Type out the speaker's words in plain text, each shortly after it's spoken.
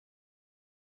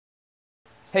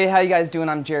Hey, how you guys doing?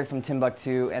 I'm Jared from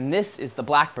Timbuk2, and this is the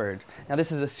Blackbird. Now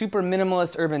this is a super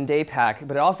minimalist urban day pack,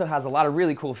 but it also has a lot of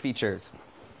really cool features.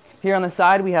 Here on the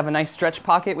side we have a nice stretch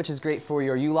pocket, which is great for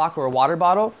your U-lock or a water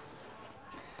bottle.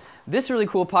 This really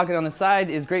cool pocket on the side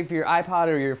is great for your iPod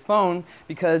or your phone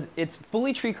because it's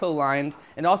fully Trico lined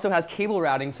and also has cable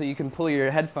routing so you can pull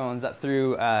your headphones up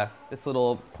through this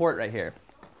little port right here.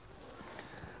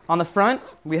 On the front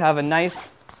we have a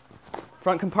nice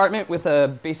front compartment with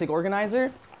a basic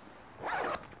organizer.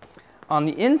 On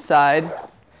the inside,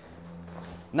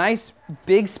 nice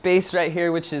big space right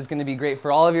here, which is going to be great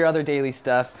for all of your other daily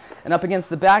stuff. And up against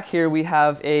the back here we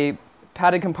have a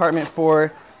padded compartment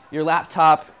for your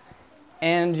laptop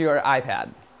and your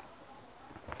iPad.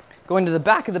 Going to the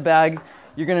back of the bag,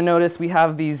 you're going to notice we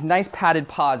have these nice padded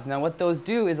pods. Now what those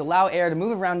do is allow air to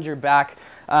move around your back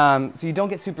so you don't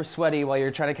get super sweaty while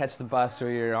you're trying to catch the bus or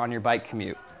you're on your bike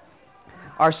commute.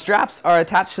 Our straps are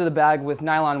attached to the bag with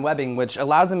nylon webbing, which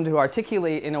allows them to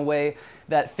articulate in a way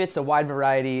that fits a wide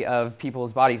variety of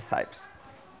people's body types.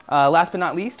 Last but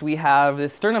not least, we have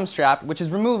this sternum strap, which is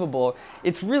removable.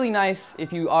 It's really nice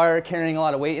if you are carrying a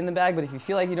lot of weight in the bag, but if you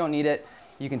feel like you don't need it,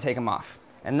 you can take them off.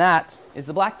 And that is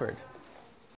the Blackbird.